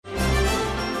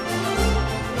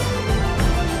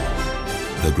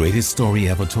The greatest story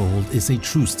ever told is a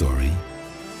true story.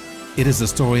 It is a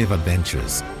story of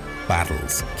adventures,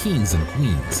 battles, kings and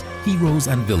queens, heroes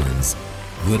and villains,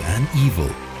 good and evil,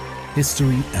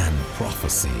 history and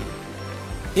prophecy.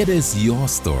 It is your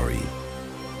story.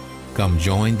 Come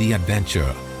join the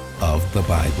adventure of the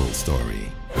Bible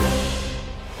story.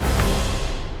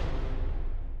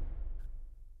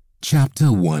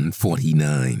 Chapter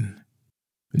 149.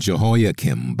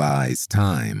 Jehoiakim buys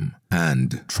time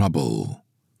and trouble.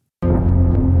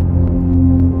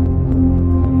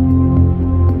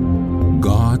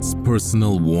 God's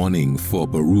personal warning for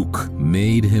Baruch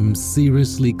made him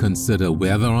seriously consider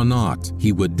whether or not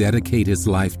he would dedicate his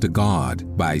life to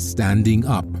God by standing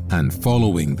up and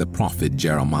following the prophet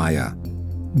Jeremiah.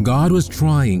 God was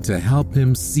trying to help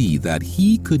him see that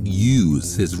he could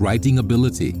use his writing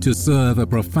ability to serve a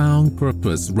profound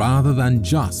purpose rather than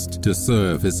just to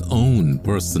serve his own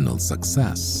personal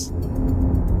success.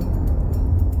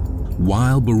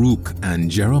 While Baruch and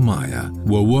Jeremiah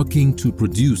were working to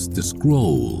produce the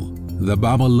scroll, the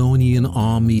Babylonian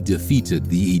army defeated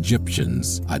the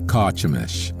Egyptians at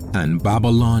Carchemish, and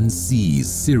Babylon seized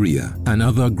Syria and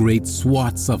other great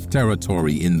swaths of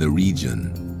territory in the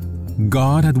region.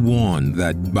 God had warned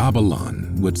that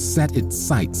Babylon would set its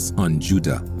sights on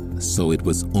Judah, so it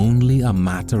was only a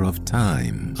matter of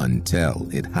time until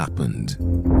it happened.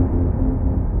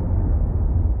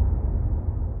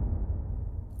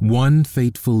 One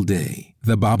fateful day,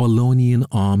 the Babylonian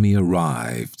army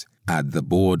arrived at the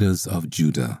borders of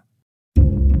Judah.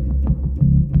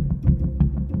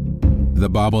 The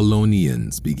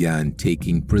Babylonians began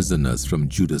taking prisoners from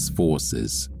Judah's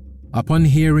forces. Upon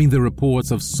hearing the reports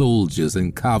of soldiers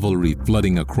and cavalry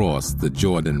flooding across the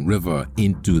Jordan River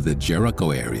into the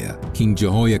Jericho area, King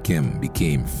Jehoiakim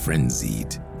became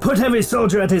frenzied. "Put every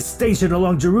soldier at his station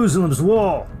along Jerusalem's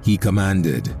wall," he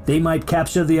commanded. "They might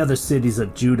capture the other cities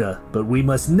of Judah, but we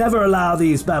must never allow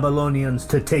these Babylonians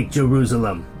to take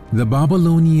Jerusalem." The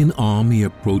Babylonian army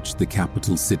approached the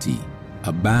capital city.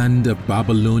 A band of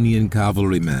Babylonian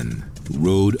cavalrymen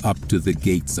rode up to the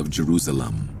gates of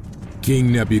Jerusalem.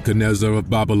 "King Nebuchadnezzar of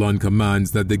Babylon commands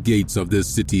that the gates of this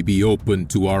city be opened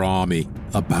to our army,"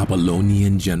 a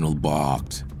Babylonian general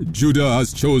barked. "Judah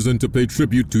has chosen to pay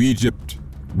tribute to Egypt,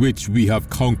 which we have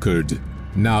conquered.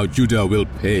 Now Judah will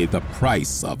pay the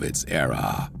price of its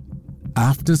error."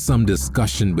 After some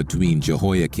discussion between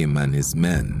Jehoiakim and his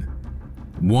men,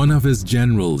 one of his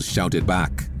generals shouted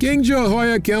back, "King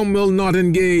Jehoiakim will not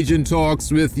engage in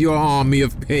talks with your army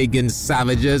of pagan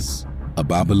savages." A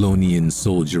Babylonian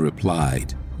soldier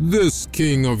replied, "This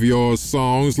king of yours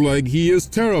sounds like he is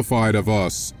terrified of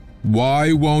us.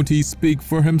 Why won't he speak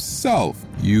for himself?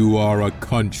 You are a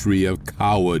country of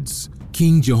cowards."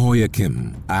 King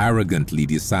Jehoiakim arrogantly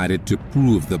decided to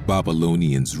prove the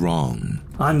Babylonians wrong.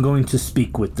 "I'm going to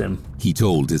speak with them," he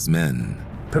told his men.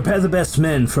 "Prepare the best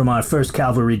men from our 1st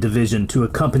Cavalry Division to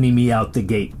accompany me out the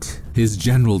gate." His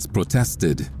generals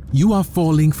protested. "You are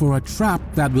falling for a trap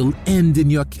that will end in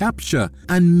your capture,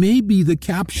 and maybe the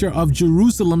capture of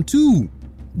Jerusalem too."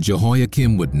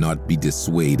 Jehoiakim would not be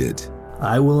dissuaded.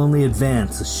 "I will only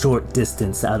advance a short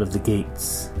distance out of the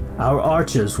gates. Our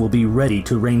archers will be ready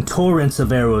to rain torrents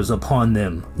of arrows upon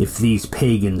them if these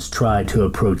pagans try to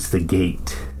approach the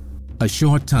gate." A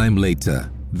short time later,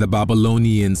 the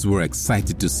Babylonians were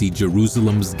excited to see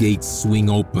Jerusalem's gates swing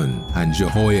open and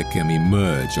Jehoiakim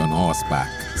emerge on horseback,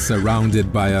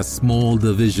 surrounded by a small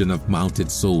division of mounted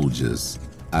soldiers.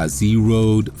 As he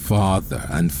rode farther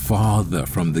and farther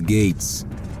from the gates,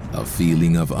 a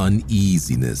feeling of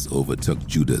uneasiness overtook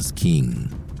Judah's king.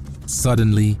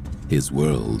 Suddenly, his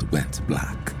world went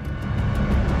black.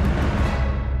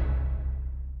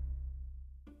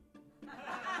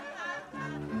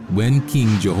 When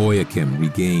King Jehoiakim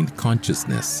regained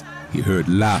consciousness, he heard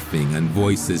laughing and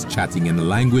voices chatting in a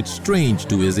language strange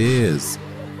to his ears.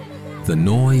 The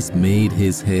noise made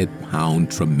his head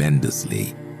pound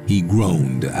tremendously. He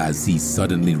groaned as he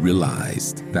suddenly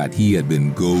realized that he had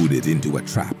been goaded into a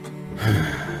trap.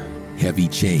 Heavy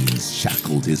chains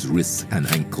shackled his wrists and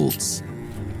ankles.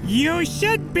 "You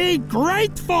should be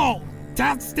grateful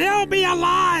to still be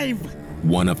alive,"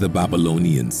 one of the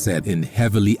Babylonians said in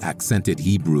heavily accented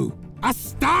Hebrew. "A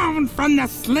stone from the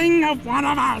sling of one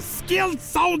of our skilled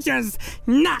soldiers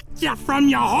knocked you from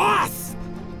your horse.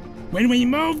 When we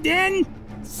moved in,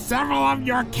 several of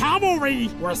your cavalry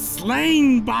were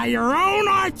slain by your own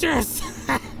archers.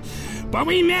 But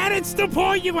we managed to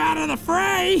pull you out of the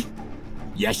fray.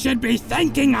 You should be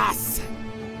thanking us."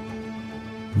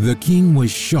 The king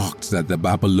was shocked that the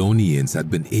Babylonians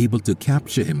had been able to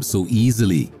capture him so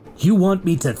easily. "You want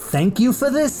me to thank you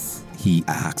for this?" he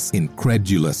asked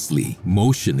incredulously,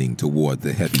 motioning toward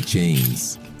the heavy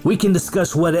chains. We can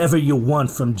discuss whatever you want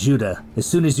from Judah as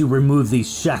soon as you remove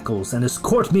these shackles and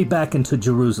escort me back into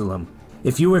Jerusalem.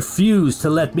 If you refuse to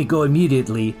let me go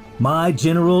immediately, my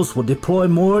generals will deploy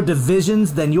more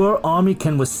divisions than your army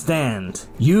can withstand.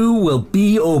 You will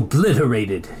be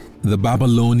obliterated. The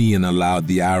Babylonian allowed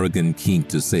the arrogant king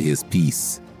to say his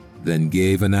piece, then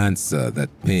gave an answer that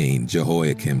pained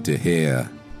Jehoiakim to hear.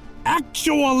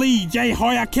 Actually,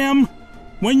 Jehoiakim,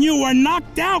 when you were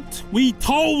knocked out, we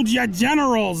told your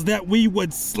generals that we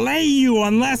would slay you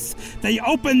unless they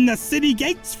opened the city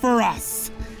gates for us.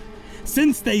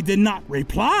 Since they did not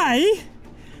reply,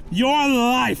 your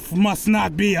life must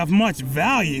not be of much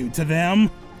value to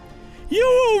them. You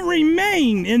will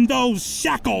remain in those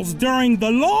shackles during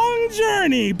the long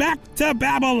journey back to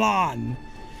Babylon.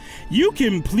 You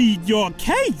can plead your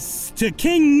case to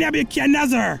King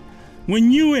Nebuchadnezzar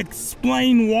when you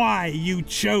explain why you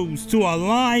chose to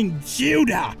align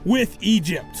Judah with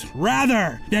Egypt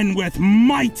rather than with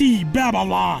mighty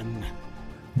Babylon.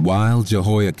 While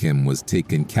Jehoiakim was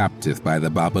taken captive by the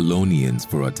Babylonians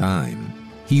for a time,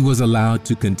 he was allowed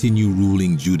to continue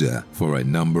ruling Judah for a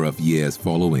number of years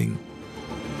following.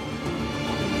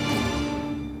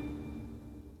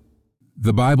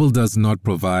 The Bible does not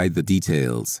provide the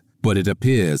details, but it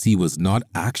appears he was not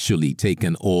actually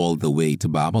taken all the way to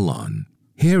Babylon.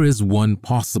 Here is one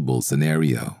possible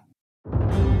scenario.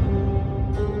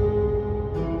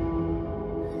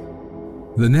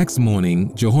 The next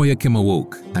morning, Jehoiakim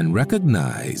awoke and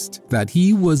recognized that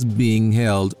he was being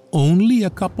held only a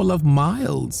couple of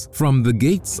miles from the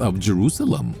gates of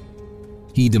Jerusalem.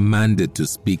 He demanded to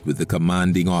speak with the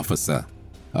commanding officer.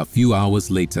 A few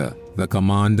hours later, the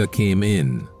commander came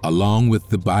in, along with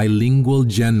the bilingual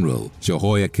general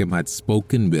Jehoiakim had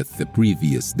spoken with the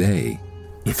previous day.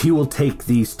 If you will take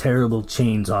these terrible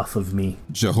chains off of me,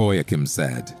 Jehoiakim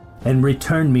said, and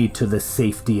return me to the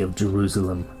safety of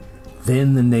Jerusalem,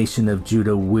 then the nation of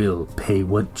Judah will pay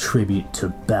what tribute to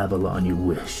Babylon you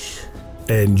wish.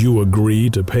 And you agree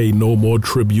to pay no more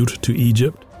tribute to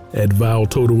Egypt and vow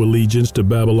total allegiance to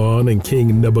Babylon and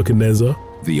King Nebuchadnezzar?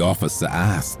 The officer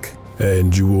asked.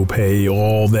 And you will pay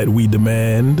all that we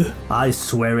demand? I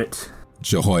swear it,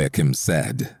 Jehoiakim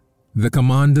said. The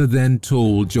commander then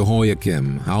told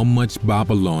Jehoiakim how much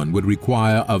Babylon would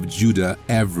require of Judah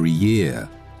every year.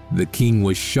 The king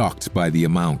was shocked by the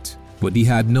amount, but he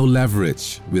had no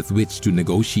leverage with which to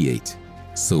negotiate,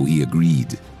 so he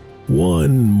agreed.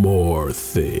 One more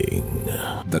thing,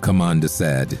 the commander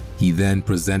said. He then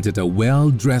presented a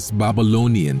well-dressed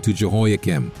Babylonian to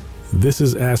Jehoiakim. This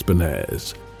is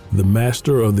Aspenaz, the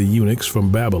master of the eunuchs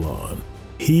from Babylon.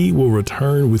 He will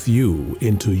return with you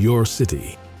into your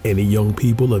city. Any young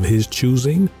people of his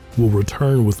choosing will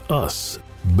return with us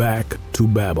back to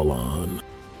Babylon.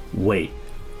 Wait,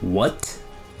 what?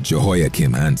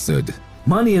 Jehoiakim answered.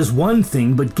 Money is one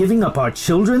thing, but giving up our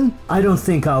children? I don't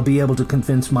think I'll be able to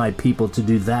convince my people to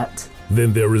do that.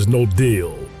 Then there is no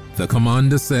deal, the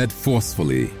commander said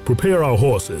forcefully. Prepare our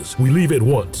horses. We leave at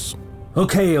once.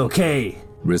 Okay,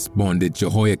 responded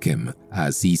Jehoiakim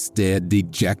as he stared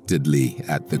dejectedly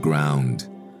at the ground.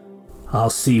 I'll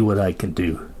see what I can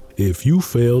do. If you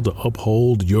fail to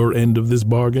uphold your end of this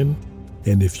bargain,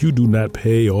 and if you do not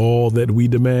pay all that we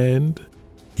demand,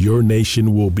 your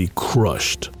nation will be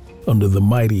crushed under the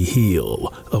mighty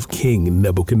heel of King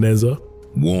Nebuchadnezzar,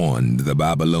 warned the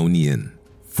Babylonian.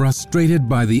 Frustrated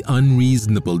by the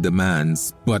unreasonable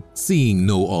demands, but seeing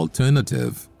no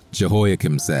alternative,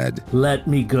 Jehoiakim said, Let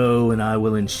me go and I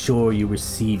will ensure you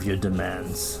receive your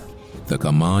demands. The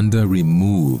commander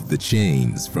removed the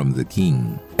chains from the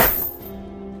king.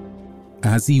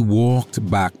 As he walked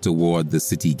back toward the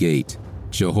city gate,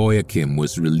 Jehoiakim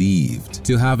was relieved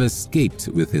to have escaped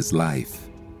with his life,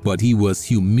 but he was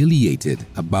humiliated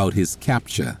about his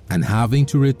capture and having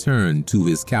to return to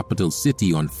his capital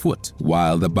city on foot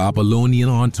while the Babylonian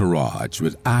entourage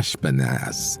with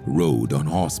Ashpenaz rode on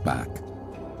horseback.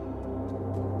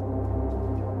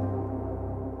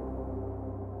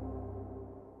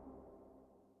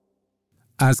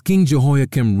 As King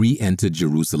Jehoiakim re-entered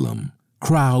Jerusalem,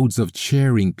 crowds of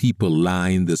cheering people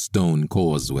lined the stone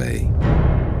causeway.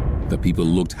 The people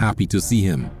looked happy to see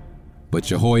him, but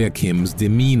Jehoiakim's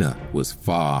demeanor was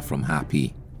far from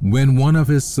happy. When one of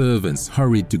his servants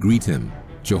hurried to greet him,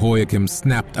 Jehoiakim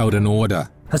snapped out an order.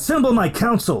 Assemble my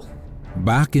council!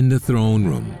 Back in the throne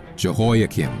room,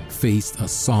 Jehoiakim faced a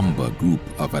somber group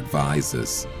of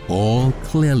advisors, all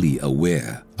clearly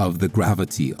aware of the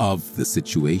gravity of the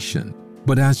situation.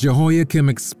 But as Jehoiakim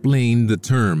explained the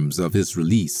terms of his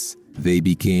release, they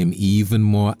became even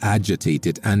more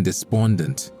agitated and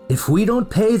despondent. If we don't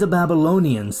pay the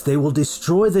Babylonians, they will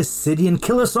destroy this city and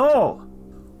kill us all.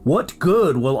 What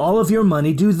good will all of your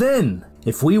money do then?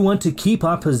 If we want to keep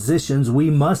our positions, we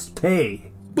must pay.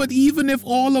 But even if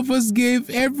all of us gave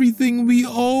everything we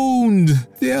owned,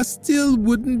 there still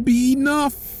wouldn't be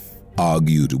enough,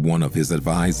 argued one of his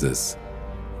advisors.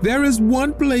 There is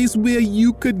one place where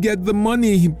you could get the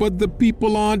money, but the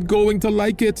people aren't going to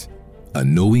like it. A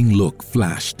knowing look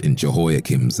flashed in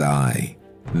Jehoiakim's eye.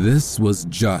 This was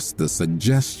just the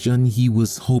suggestion he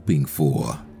was hoping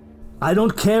for. I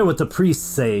don't care what the priests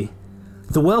say.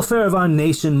 The welfare of our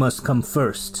nation must come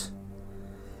first.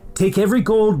 Take every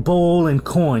gold bowl and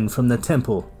coin from the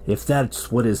temple, if that's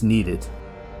what is needed.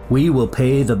 We will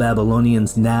pay the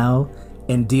Babylonians now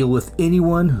and deal with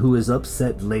anyone who is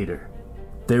upset later.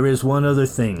 There is one other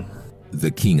thing,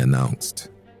 the king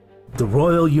announced. The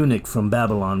royal eunuch from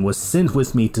Babylon was sent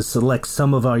with me to select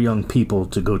some of our young people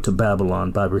to go to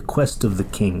Babylon by request of the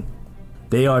king.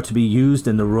 They are to be used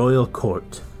in the royal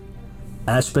court.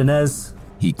 Ashpenaz,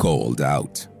 he called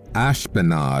out.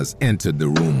 Ashpenaz entered the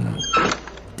room.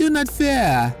 Do not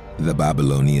fear, the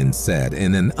Babylonian said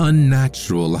in an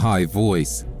unnatural high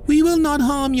voice. We will not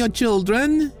harm your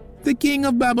children. The king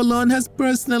of Babylon has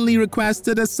personally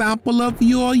requested a sample of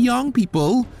your young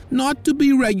people, not to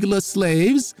be regular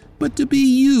slaves, but to be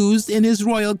used in his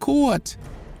royal court.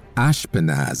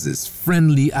 Ashpenaz's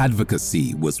friendly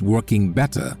advocacy was working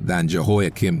better than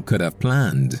Jehoiakim could have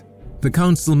planned. The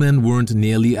councilmen weren't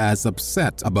nearly as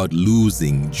upset about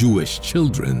losing Jewish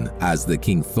children as the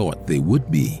king thought they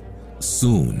would be.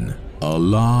 Soon, a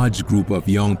large group of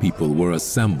young people were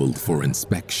assembled for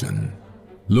inspection.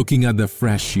 Looking at the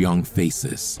fresh young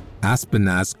faces,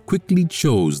 Ashpenaz quickly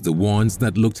chose the ones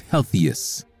that looked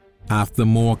healthiest. After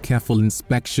more careful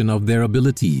inspection of their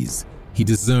abilities, he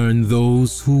discerned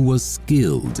those who were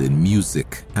skilled in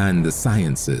music and the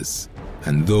sciences,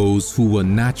 and those who were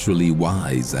naturally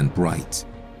wise and bright.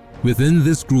 Within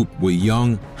this group were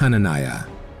young Hananiah,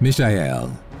 Mishael,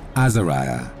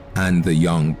 Azariah, and the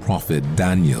young prophet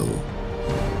Daniel.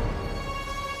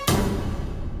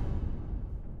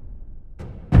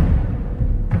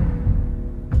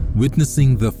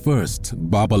 Witnessing the first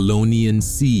Babylonian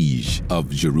siege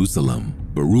of Jerusalem,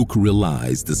 Baruch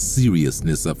realized the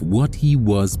seriousness of what he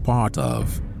was part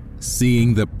of.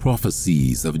 Seeing the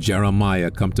prophecies of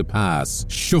Jeremiah come to pass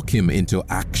shook him into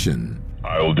action.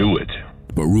 I'll do it,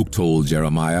 Baruch told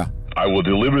Jeremiah. I will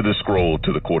deliver the scroll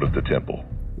to the court of the temple.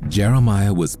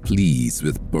 Jeremiah was pleased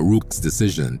with Baruch's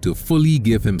decision to fully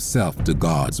give himself to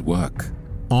God's work.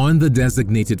 On the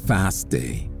designated fast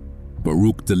day,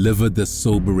 Baruch delivered the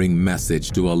sobering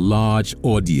message to a large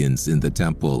audience in the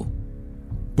temple.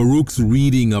 Baruch's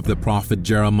reading of the prophet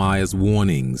Jeremiah's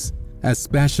warnings,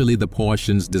 especially the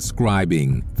portions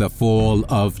describing the fall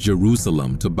of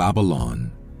Jerusalem to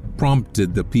Babylon,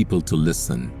 prompted the people to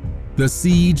listen. The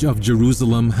siege of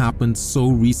Jerusalem happened so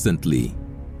recently,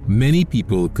 many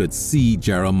people could see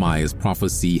Jeremiah's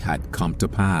prophecy had come to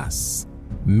pass.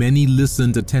 Many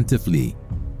listened attentively,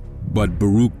 but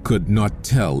Baruch could not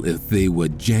tell if they were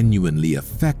genuinely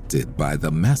affected by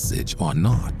the message or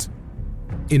not.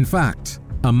 In fact,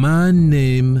 a man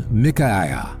named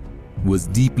Micaiah was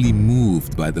deeply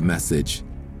moved by the message.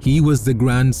 He was the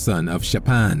grandson of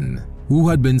Shaphan, who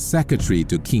had been secretary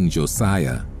to King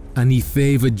Josiah, and he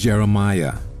favored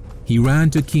Jeremiah. He ran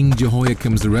to King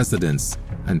Jehoiakim's residence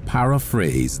and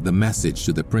paraphrased the message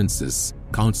to the princes,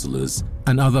 counselors,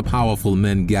 and other powerful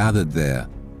men gathered there.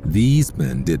 These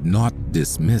men did not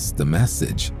dismiss the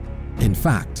message. In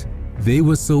fact, they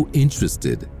were so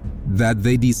interested that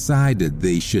they decided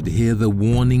they should hear the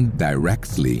warning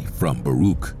directly from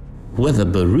Baruch. Whether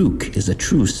Baruch is a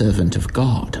true servant of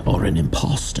God or an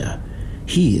impostor,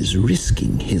 he is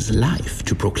risking his life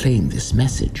to proclaim this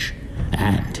message,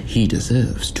 and he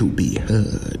deserves to be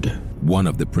heard. One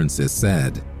of the princes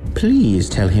said, Please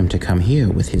tell him to come here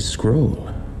with his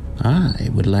scroll. I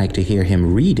would like to hear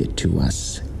him read it to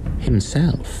us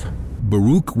himself.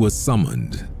 Baruch was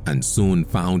summoned and soon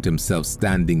found himself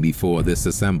standing before this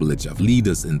assemblage of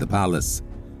leaders in the palace.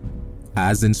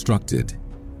 As instructed,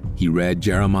 he read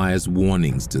Jeremiah's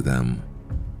warnings to them.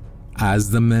 As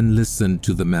the men listened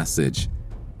to the message,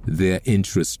 their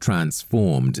interest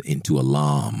transformed into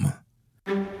alarm.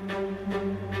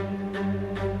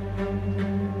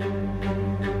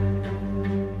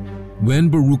 When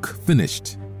Baruch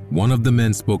finished, one of the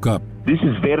men spoke up. This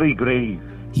is very grave,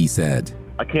 he said.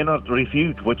 I cannot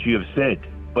refute what you have said,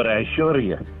 but I assure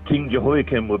you, King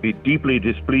Jehoiakim will be deeply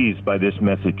displeased by this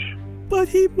message. But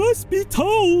he must be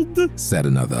told, said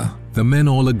another. The men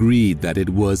all agreed that it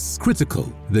was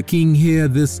critical the king hear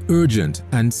this urgent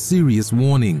and serious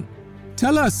warning.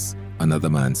 Tell us, Another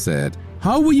man said,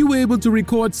 "How were you able to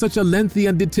record such a lengthy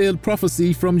and detailed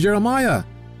prophecy from Jeremiah?"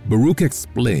 Baruch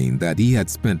explained that he had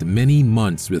spent many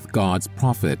months with God's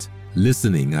prophet,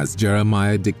 listening as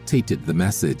Jeremiah dictated the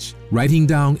message, writing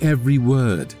down every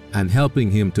word, and helping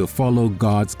him to follow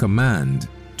God's command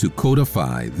to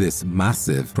codify this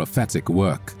massive prophetic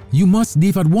work. "You must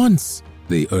leave at once,"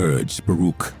 they urged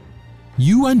Baruch.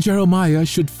 "You and Jeremiah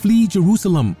should flee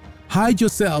Jerusalem. Hide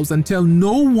yourselves and tell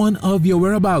no one of your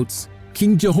whereabouts.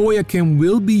 King Jehoiakim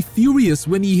will be furious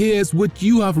when he hears what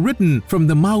you have written from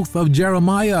the mouth of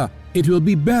Jeremiah. It will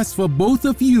be best for both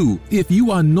of you if you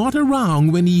are not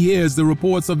around when he hears the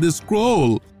reports of this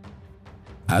scroll."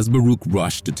 As Baruch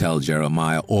rushed to tell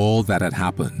Jeremiah all that had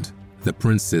happened, the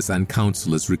princes and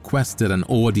counselors requested an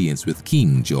audience with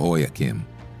King Jehoiakim.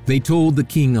 They told the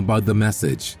king about the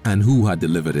message and who had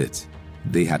delivered it.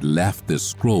 They had left the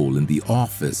scroll in the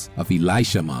office of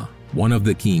Elishama, one of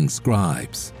the king's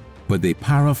scribes, but they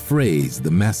paraphrased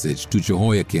the message to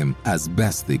Jehoiakim as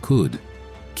best they could.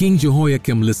 King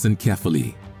Jehoiakim listened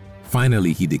carefully.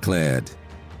 Finally, he declared,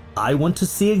 "I want to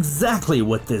see exactly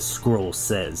what this scroll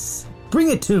says. Bring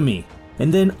it to me,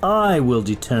 and then I will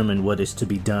determine what is to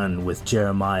be done with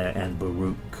Jeremiah and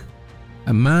Baruch."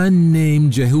 A man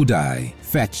named Jehudi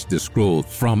fetched the scroll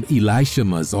from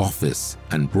Elishama's office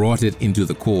and brought it into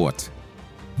the court.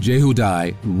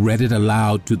 Jehudi read it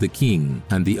aloud to the king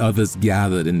and the others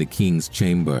gathered in the king's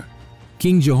chamber.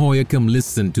 King Jehoiakim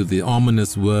listened to the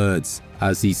ominous words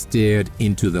as he stared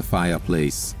into the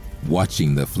fireplace,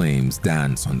 watching the flames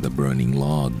dance on the burning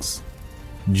logs.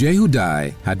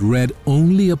 Jehudi had read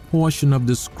only a portion of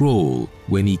the scroll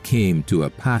when he came to a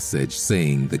passage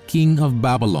saying the king of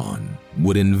Babylon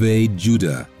would invade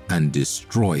Judah and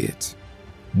destroy it.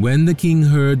 When the king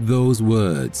heard those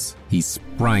words, he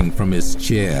sprang from his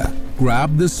chair,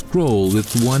 grabbed the scroll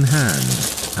with one hand,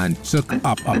 and took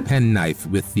up a penknife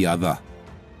with the other.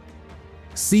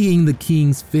 Seeing the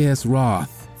king's fierce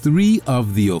wrath, 3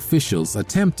 of the officials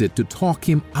attempted to talk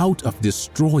him out of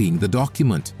destroying the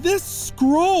document. "This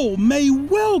scroll may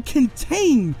well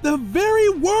contain the very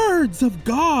words of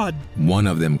God," one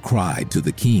of them cried to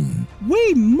the king.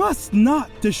 "We must not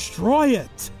destroy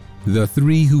it." The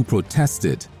 3 who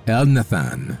protested,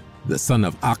 Elnathan, the son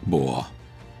of Akbor,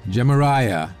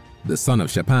 Jemariah, the son of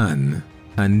Shaphan,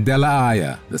 and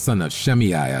Delaiah, the son of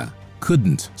Shemaiah,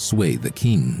 couldn't sway the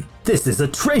king. "This is a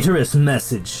traitorous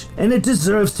message, and it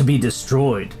deserves to be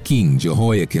destroyed," King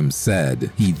Jehoiakim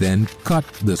said. He then cut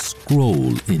the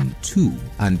scroll in 2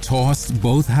 and tossed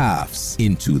both halves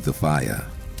into the fire.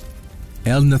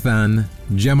 Elnathan,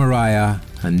 Jemariah,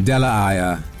 and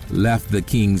Delaiah left the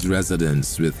king's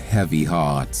residence with heavy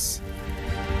hearts.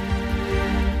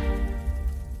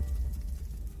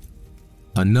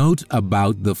 A note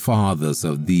about the fathers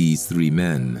of these 3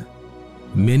 men.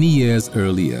 Many years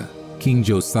earlier, King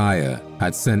Josiah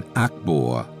had sent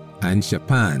Akbor and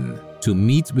Shaphan to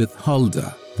meet with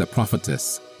Huldah, the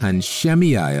prophetess, and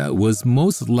Shemaiah was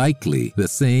most likely the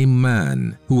same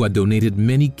man who had donated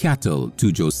many cattle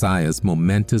to Josiah's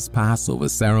momentous Passover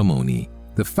ceremony.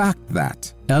 The fact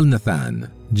that Elnathan,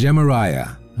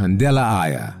 Jemariah, and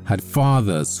Delaiah had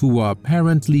fathers who were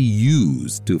apparently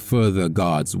used to further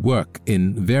God's work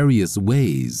in various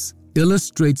ways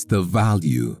illustrates the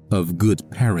value of good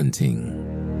parenting.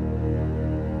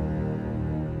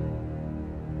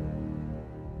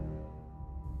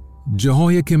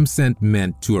 Jehoiakim sent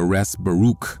men to arrest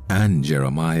Baruch and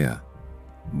Jeremiah,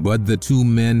 but the 2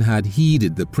 men had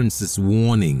heeded the prince's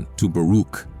warning to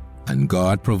Baruch, and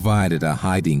God provided a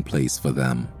hiding place for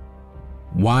them.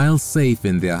 While safe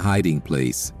in their hiding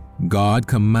place, God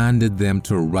commanded them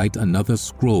to write another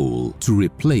scroll to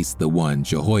replace the one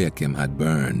Jehoiakim had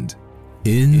burned.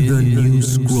 In the new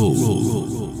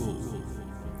scroll,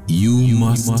 you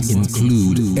must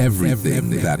include everything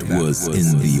that was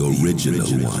in the original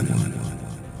one.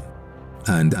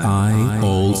 And I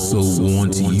also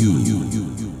want you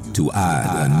to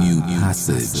add a new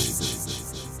passage.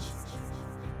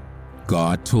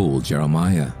 God told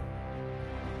Jeremiah,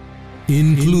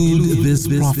 include this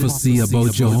prophecy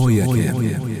about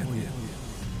Jehoiakim.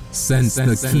 Since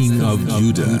the king of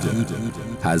Judah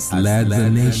has led the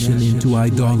nation into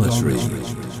idolatry,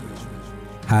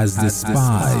 has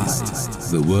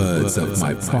despised the words of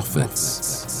my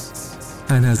prophets,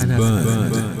 and has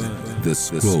burned the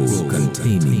scroll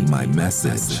containing my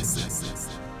message,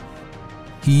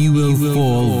 he will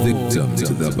fall victim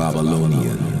to the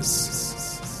Babylonians.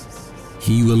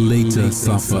 He will later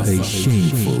suffer a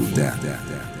shameful death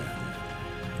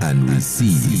and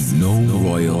receive no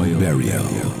royal burial.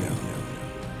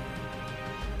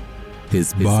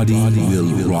 His body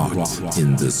will rot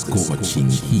in the scorching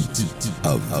heat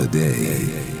of the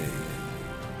day,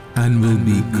 and will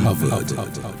be covered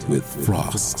with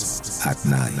frost at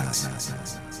night.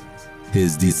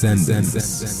 His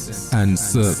descendants and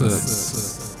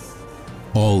servants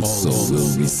also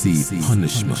will receive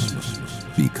punishment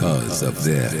because of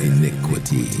their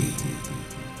iniquity.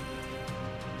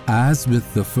 As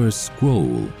with the first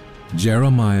scroll,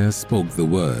 Jeremiah spoke the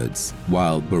words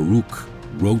while Baruch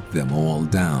wrote them all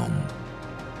down.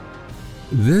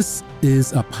 This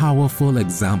is a powerful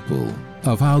example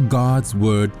of how God's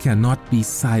word cannot be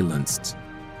silenced.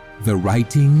 The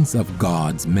writings of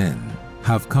God's men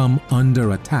have come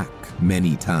under attack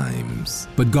many times,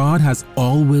 but God has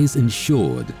always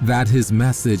ensured that his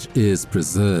message is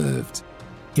preserved.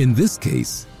 In this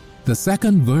case, the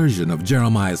second version of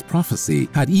Jeremiah's prophecy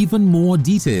had even more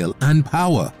detail and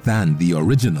power than the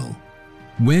original.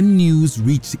 When news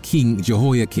reached King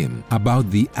Jehoiakim about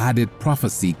the added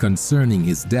prophecy concerning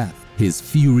his death, his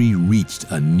fury reached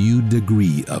a new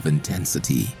degree of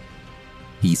intensity.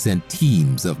 He sent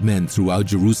teams of men throughout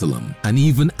Jerusalem and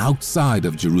even outside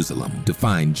of Jerusalem to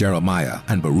find Jeremiah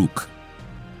and Baruch.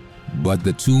 But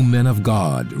the two men of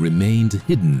God remained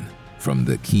hidden from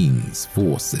the king's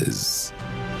forces.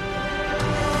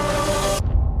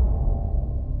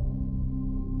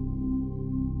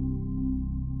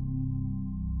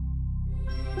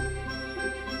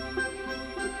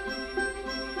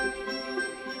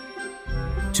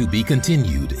 To be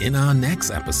continued in our next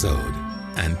episode,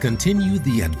 and continue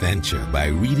the adventure by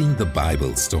reading the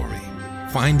Bible story.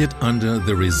 Find it under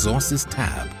the Resources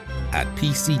tab at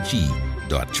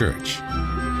pcg.church.